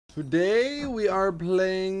Today we are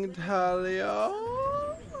playing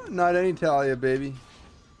Taliyah. Not any Taliyah, baby.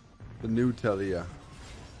 The new Taliyah.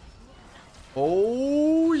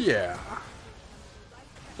 Oh yeah.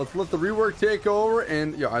 Let's let the rework take over,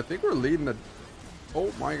 and yeah, I think we're leading the.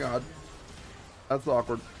 Oh my god. That's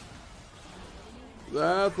awkward.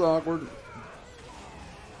 That's awkward.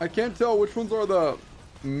 I can't tell which ones are the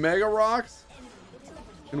mega rocks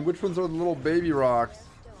and which ones are the little baby rocks.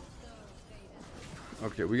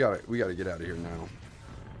 Okay, we gotta get out of here now.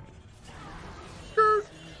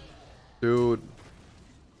 Dude,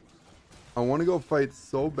 I want to go fight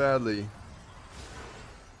so badly,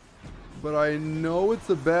 but I know it's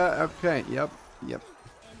a bad. Okay, yep.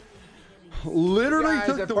 Literally Guys,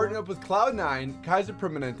 took I the partnered up with Cloud9, Kaiser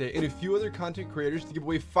Permanente, and a few other content creators to give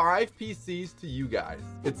away 5 PCs to you guys.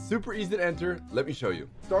 It's super easy to enter. Let me show you.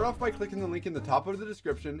 Start off by clicking the link in the top of the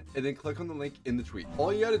description and then click on the link in the tweet.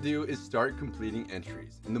 All you gotta do is start completing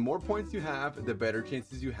entries. And the more points you have, the better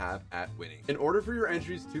chances you have at winning. In order for your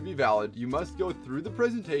entries to be valid, you must go through the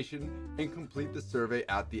presentation and complete the survey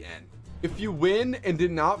at the end. If you win and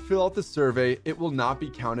did not fill out the survey, it will not be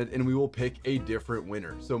counted and we will pick a different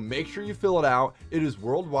winner. So make sure you fill it out. It is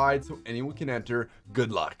worldwide, so anyone can enter.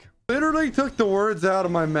 Good luck. Literally took the words out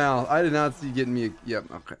of my mouth. I did not see you getting me.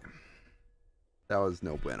 Yep, okay. That was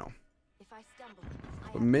no bueno.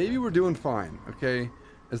 But maybe we're doing fine, okay?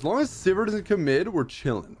 As long as Sivir doesn't come mid, we're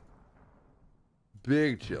chilling.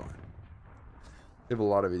 Big chilling. They have a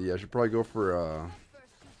lot of ED. I should probably go for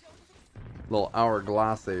little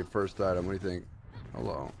hourglass first item. What do you think?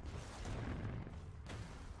 Hello.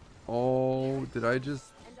 Oh, did I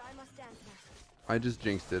just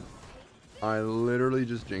jinxed it. I literally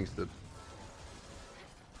just jinxed it.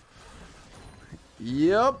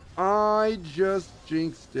 Yep, I just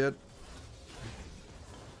jinxed it.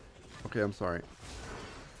 Okay, I'm sorry.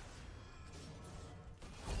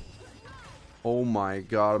 Oh my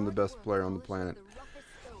god, I'm the best player on the planet.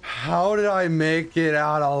 How did I make it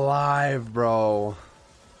out alive, bro?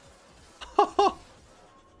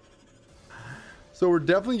 So we're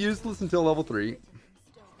definitely useless until level 3.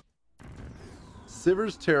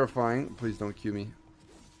 Sivir's terrifying. Please don't cue me.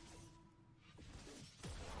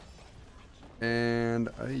 And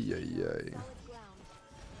ay.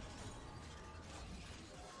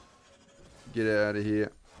 Get out of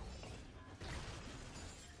here.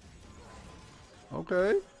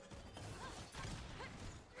 Okay.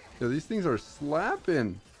 Yeah, these things are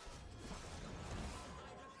slapping.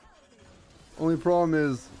 Only problem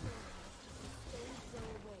is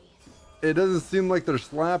it doesn't seem like they're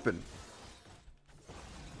slapping.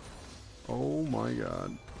 Oh my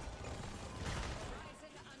god.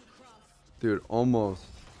 Dude, almost.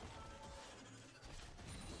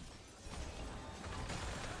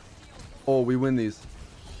 Oh, we win these.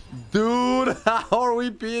 Dude, how are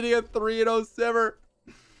we beating a 3-0 Sivir?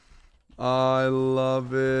 I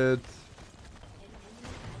love it.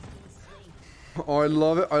 Oh, I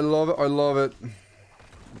love it. I love it. I love it.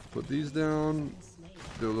 Let's put these down.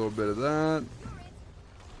 Do a little bit of that.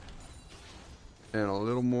 And a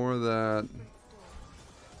little more of that.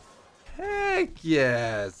 Heck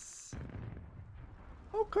yes.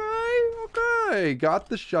 Okay. Got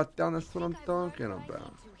the shutdown. That's what I'm talking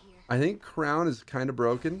about. I think Crown is kind of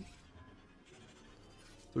broken.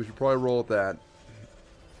 So we should probably roll with that.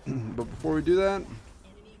 But before we do that,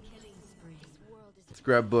 let's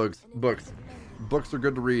grab books. Books are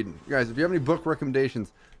good to read. Guys, if you have any book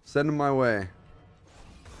recommendations, send them my way.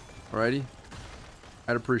 Alrighty?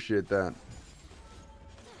 I'd appreciate that.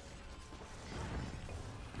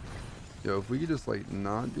 Yo, if we could just like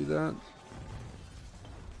not do that,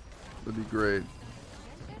 that'd be great.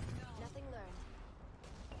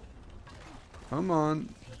 Come on.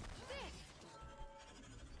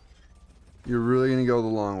 You're really gonna go the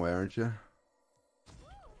long way, aren't you?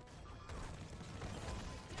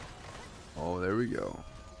 Oh, there we go.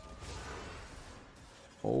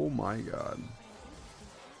 Oh my god.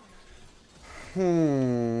 What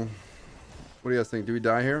do you guys think? Do we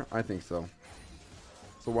die here? I think so.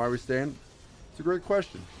 So why are we staying? It's a great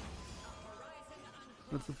question.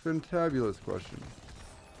 That's a fantabulous question.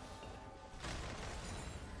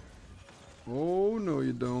 Oh, no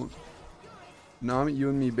you don't. Nami, you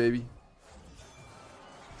and me, baby.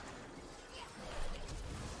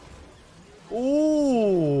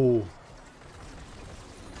 Oh!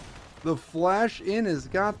 The flash in has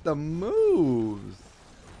got the moves.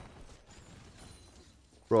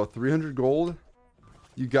 Bro, 300 gold?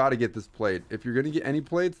 You gotta get this plate. If you're gonna get any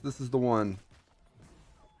plates, this is the one.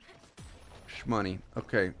 Shmoney.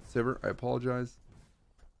 Okay, Sivir, I apologize.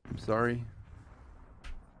 I'm sorry.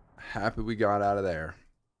 Happy we got out of there.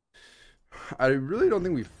 I really don't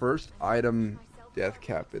think we first item death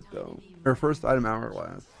cap it though. Or first item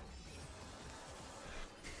hourglass.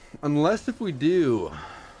 Unless if we do.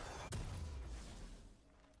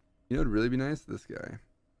 You know, it'd really be nice, this guy.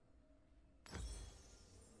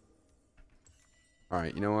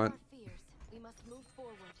 Alright, you know what?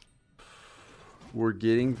 We're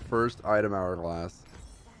getting first item hourglass.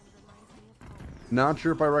 Not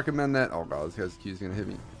sure if I recommend that. Oh god, this guy's Q's gonna hit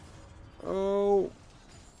me. Oh.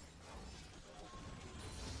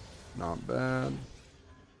 Not bad.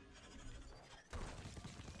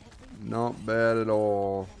 Not bad at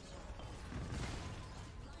all.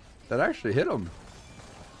 That actually hit him.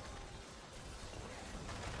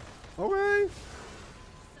 Okay.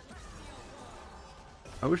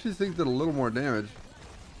 I wish these things did a little more damage.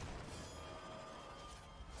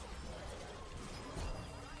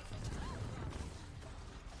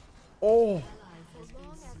 Oh.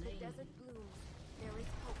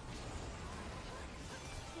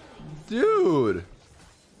 Dude.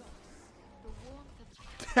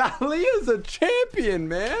 Taliyah's a champion,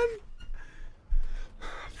 man.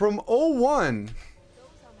 From 0-1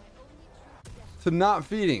 to not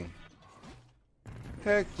feeding.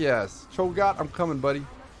 Heck yes. Cho'Gath, I'm coming, buddy.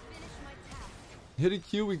 Hit a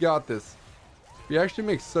Q, we got this. We actually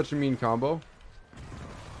make such a mean combo.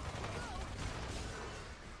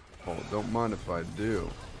 Oh, don't mind if I do.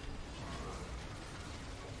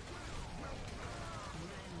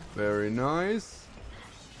 Very nice.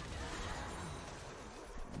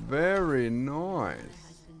 Very nice.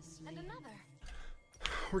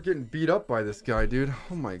 We're getting beat up by this guy, dude.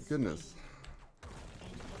 Oh my goodness.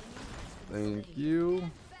 Thank you.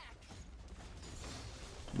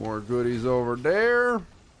 More goodies over there.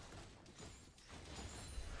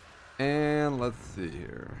 And let's see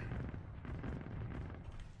here.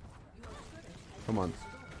 Come on.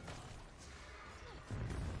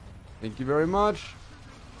 Thank you very much.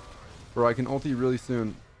 Bro, I can ulti really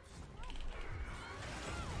soon.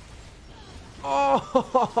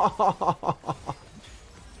 Oh!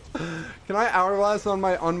 Can I hourglass on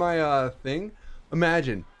my thing?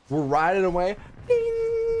 Imagine we're riding away. Ding!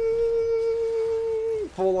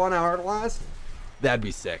 Full on hourglass. That'd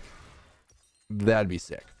be sick. That'd be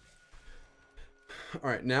sick. All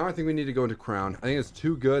right, now I think we need to go into crown. I think it's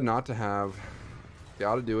too good not to have.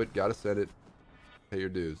 Gotta do it. Gotta set it. Pay your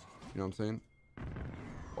dues. You know what I'm saying?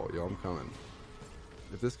 Oh, yo, I'm coming.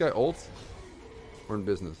 If this guy ults, we're in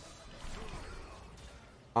business.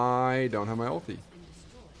 I don't have my ulti.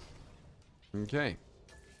 Okay.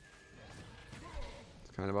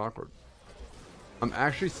 It's kind of awkward. I'm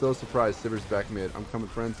actually so surprised Sivir's back mid. I'm coming,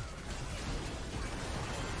 friends.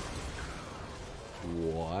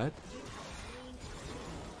 What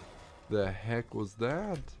the heck was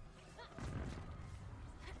that?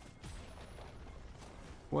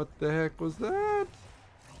 What the heck was that?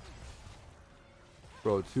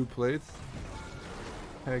 Bro, 2 plates?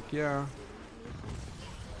 Heck yeah.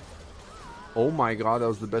 Oh my god, that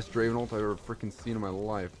was the best Draven ult I've ever freaking seen in my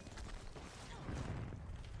life.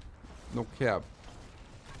 No cap.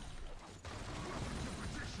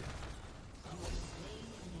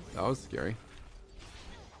 That was scary.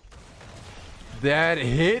 That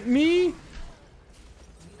hit me?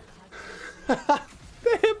 The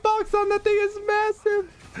hitbox on that thing is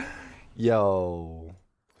massive. Yo.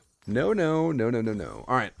 No, no, no, no, no, no.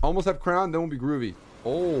 Alright, almost have crown, then we'll be groovy.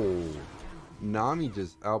 Oh. Nami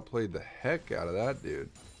just outplayed the heck out of that dude.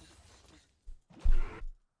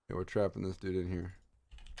 Yeah, we're trapping this dude in here.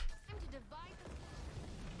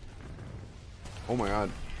 Oh my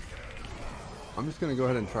god. I'm just gonna go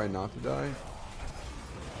ahead and try not to die.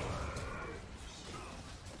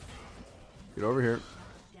 Get over here.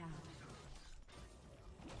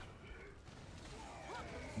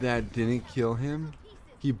 That didn't kill him?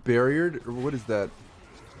 He barriered? Or what is that?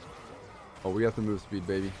 Oh, we got the move speed,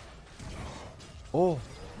 baby. Oh.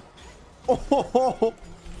 Oh.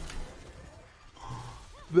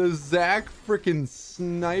 The Zac freaking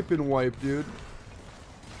snipe and wipe, dude.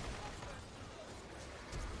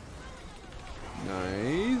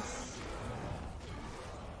 Nice.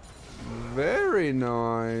 Very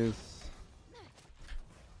nice.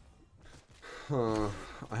 Huh.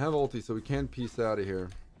 I have ulti, so we can peace out of here.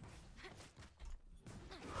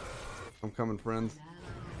 I'm coming, friends.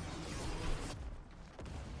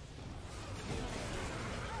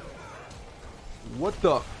 What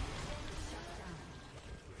the?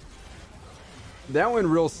 That went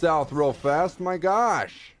real south real fast. My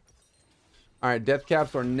gosh. Alright, death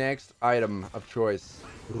cap's our next item of choice.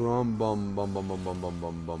 Rum bum bum bum bum bum bum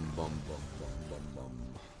bum bum bum bum bum bum.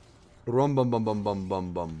 Rum bum bum bum bum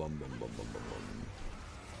bum bum bum bum bum bum bum bum.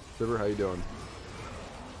 Sivir, how you doing?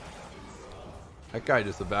 That guy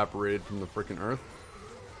just evaporated from the freaking earth.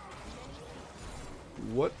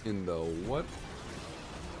 What in the what?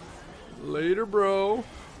 Later, bro.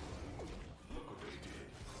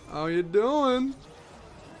 How you doing?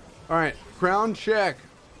 All right, crown check.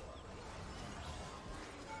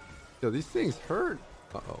 Yo, these things hurt.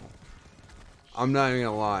 Uh-oh. I'm not even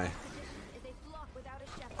gonna lie.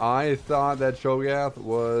 I thought that Cho'Gath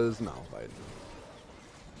was Malphite.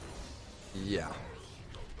 Yeah.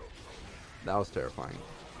 That was terrifying.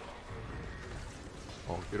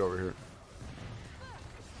 Oh, get over here.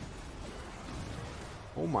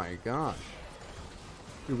 Oh my gosh.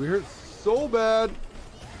 Dude, we hurt so bad.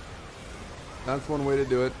 That's one way to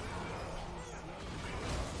do it.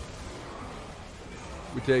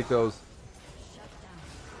 We take those.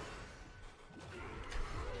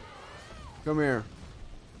 Come here.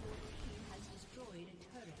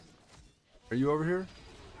 Are you over here?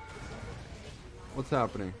 What's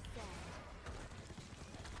happening?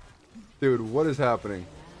 Dude, what is happening?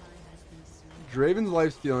 Draven's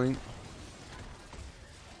life stealing.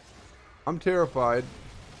 I'm terrified.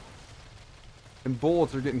 And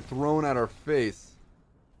bullets are getting thrown at our face.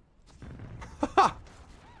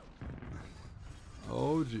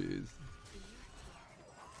 Oh, jeez.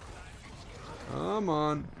 Come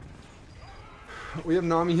on. We have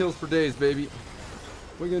Nami heals for days, baby.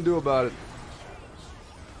 What are you gonna do about it?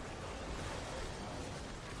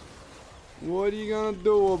 What are you gonna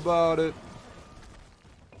do about it?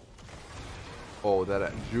 Oh,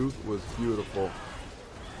 that juke was beautiful.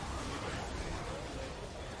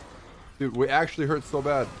 Dude, we actually hurt so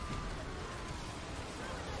bad.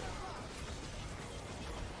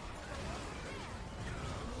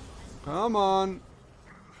 Come on.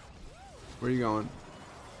 Where are you going?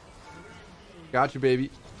 Got you, baby.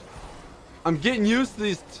 I'm getting used to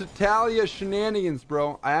these Taliyah shenanigans,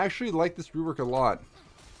 bro. I actually like this rework a lot.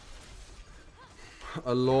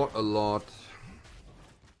 A lot.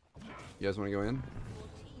 You guys want to go in?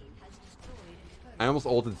 I almost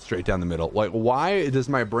ulted straight down the middle. Like, why does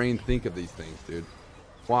my brain think of these things, dude?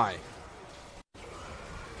 Why?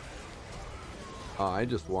 I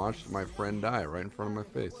just watched my friend die right in front of my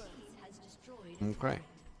face. Okay.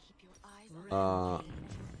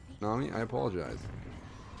 Nami, I apologize.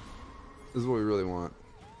 This is what we really want.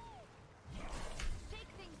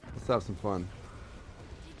 Let's have some fun.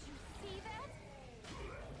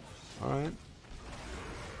 Alright.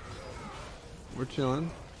 We're chilling.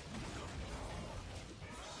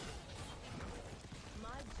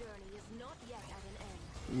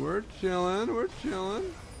 We're chilling. We're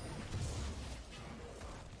chilling.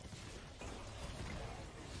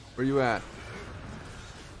 Where you at?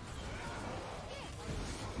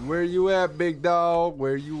 Where you at, big dog?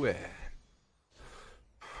 Where you at?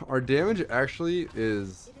 Our damage actually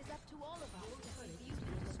is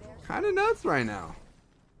kind of nuts right now.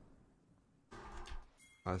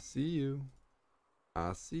 I see you.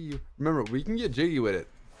 I see you. Remember, we can get jiggy with it.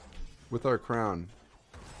 With our crown.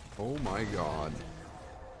 Oh my god.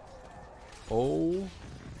 Oh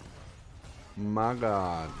my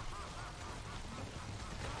god.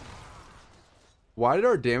 Why did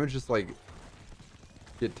our damage just like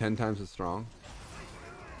get 10 times as strong?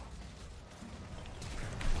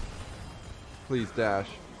 Please dash.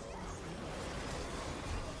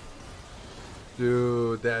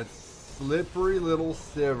 Dude, that slippery little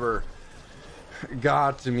Sivir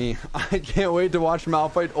got to me. I can't wait to watch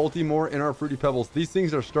Malphite ulti more in our Fruity Pebbles. These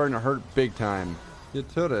things are starting to hurt big time. Your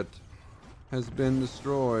turret has been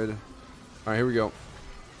destroyed. Alright, here we go.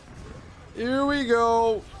 Here we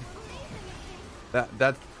go.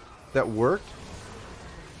 That worked?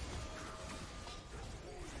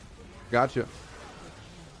 Gotcha.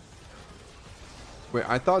 Wait,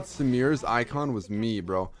 I thought Samir's icon was me,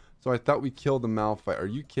 bro. So I thought we killed the Malphite. Are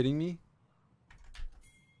you kidding me?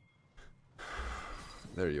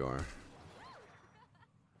 There you are.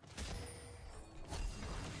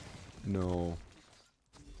 No.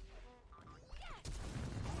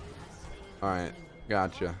 Alright,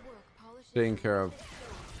 gotcha. Taken care of.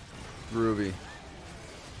 Groovy.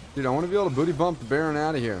 Dude, I want to be able to booty bump the Baron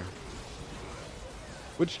out of here.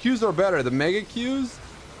 Which Qs are better? The Mega Qs?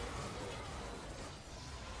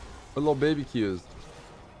 Or little baby Qs?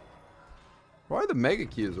 Probably the Mega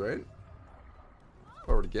Qs, right? If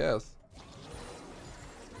I were to guess.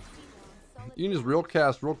 You can just real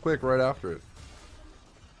cast real quick right after it.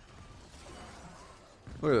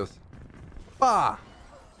 Look at this. Bah!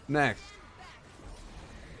 Next.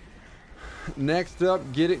 Next up,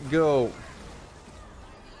 get it go.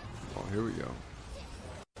 Oh, here we go.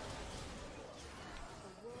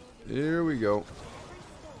 Here we go.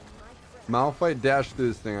 Malphite dash through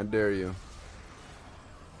this thing, I dare you.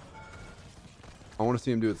 I want to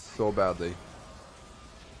see him do it so badly.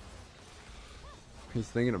 He's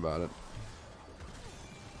thinking about it.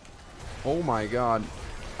 Oh my god.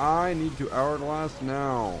 I need to hourglass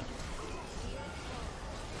now.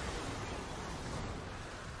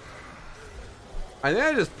 I think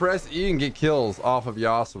I just press E and get kills off of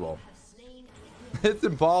Yasuo. It's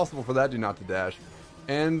impossible for that dude not to dash.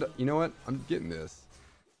 And you know what? I'm getting this.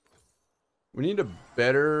 We need a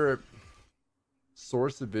better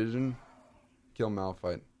source of vision. Kill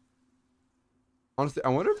Malphite. Honestly, I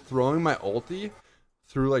wonder if throwing my ulti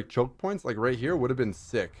through like choke points, like right here, would have been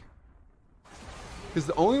sick. Because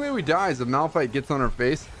the only way we die is if Malphite gets on our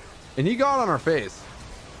face. And he got on our face.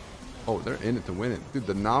 Oh, they're in it to win it. Dude,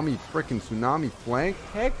 the Nami freaking tsunami flank?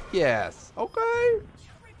 Heck yes. Okay.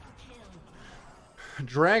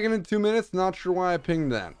 Dragon in 2 minutes. Not sure why I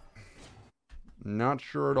pinged that. Not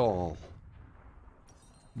sure at all.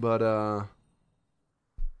 But, oh,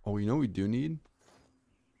 you know what we do need?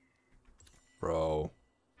 Bro.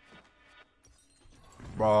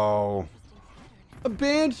 A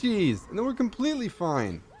Banshees. And then we're completely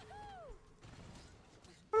fine.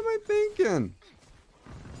 What am I thinking?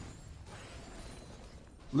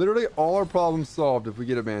 Literally all our problems solved if we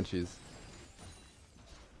get a Banshees.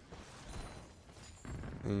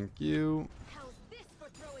 Thank you.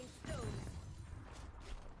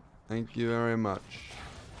 Thank you very much.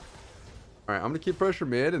 Alright, I'm gonna keep pressure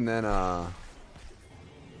mid and then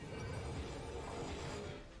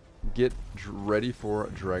get ready for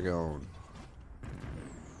Dragon.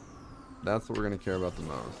 That's what we're gonna care about the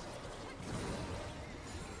most.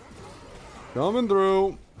 Coming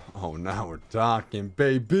through. Oh, now we're talking,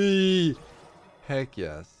 baby. Heck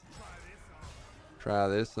yes. Try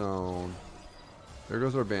this on. There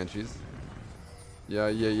goes our Banshees. Yeah.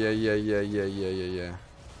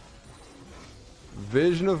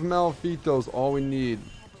 Vision of Malfito's all we need.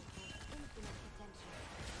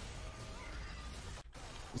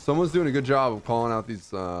 Someone's doing a good job of calling out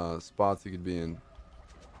these spots he could be in.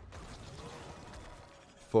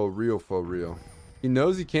 For real. He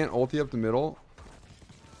knows he can't ulti up the middle.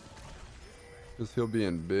 Because he'll be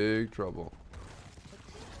in big trouble.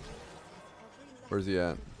 Where's he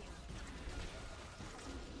at?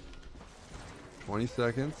 20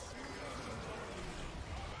 seconds.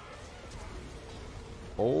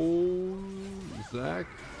 Oh, Zach.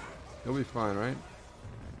 He'll be fine, right?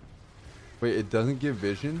 Wait, it doesn't give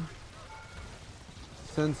vision?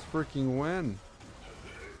 Since freaking when?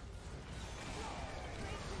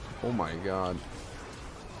 Oh my god.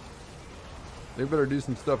 They better do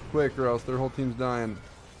some stuff quick or else their whole team's dying.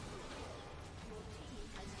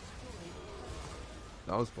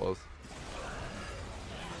 That was close.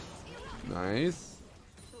 Nice.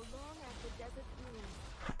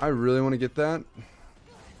 I really want to get that.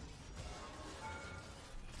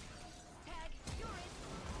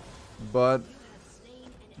 But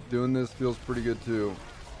doing this feels pretty good too.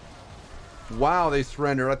 Wow, they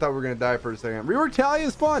surrendered. I thought we were going to die for a second. Rework Taliyah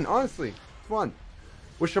is fun, honestly. It's fun.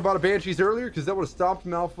 Wish I bought a Banshees earlier because that would have stopped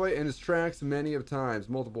Malphite in his tracks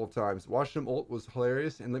multiple times. Watching him ult was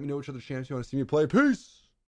hilarious. And let me know which other champs you want to see me play. Peace!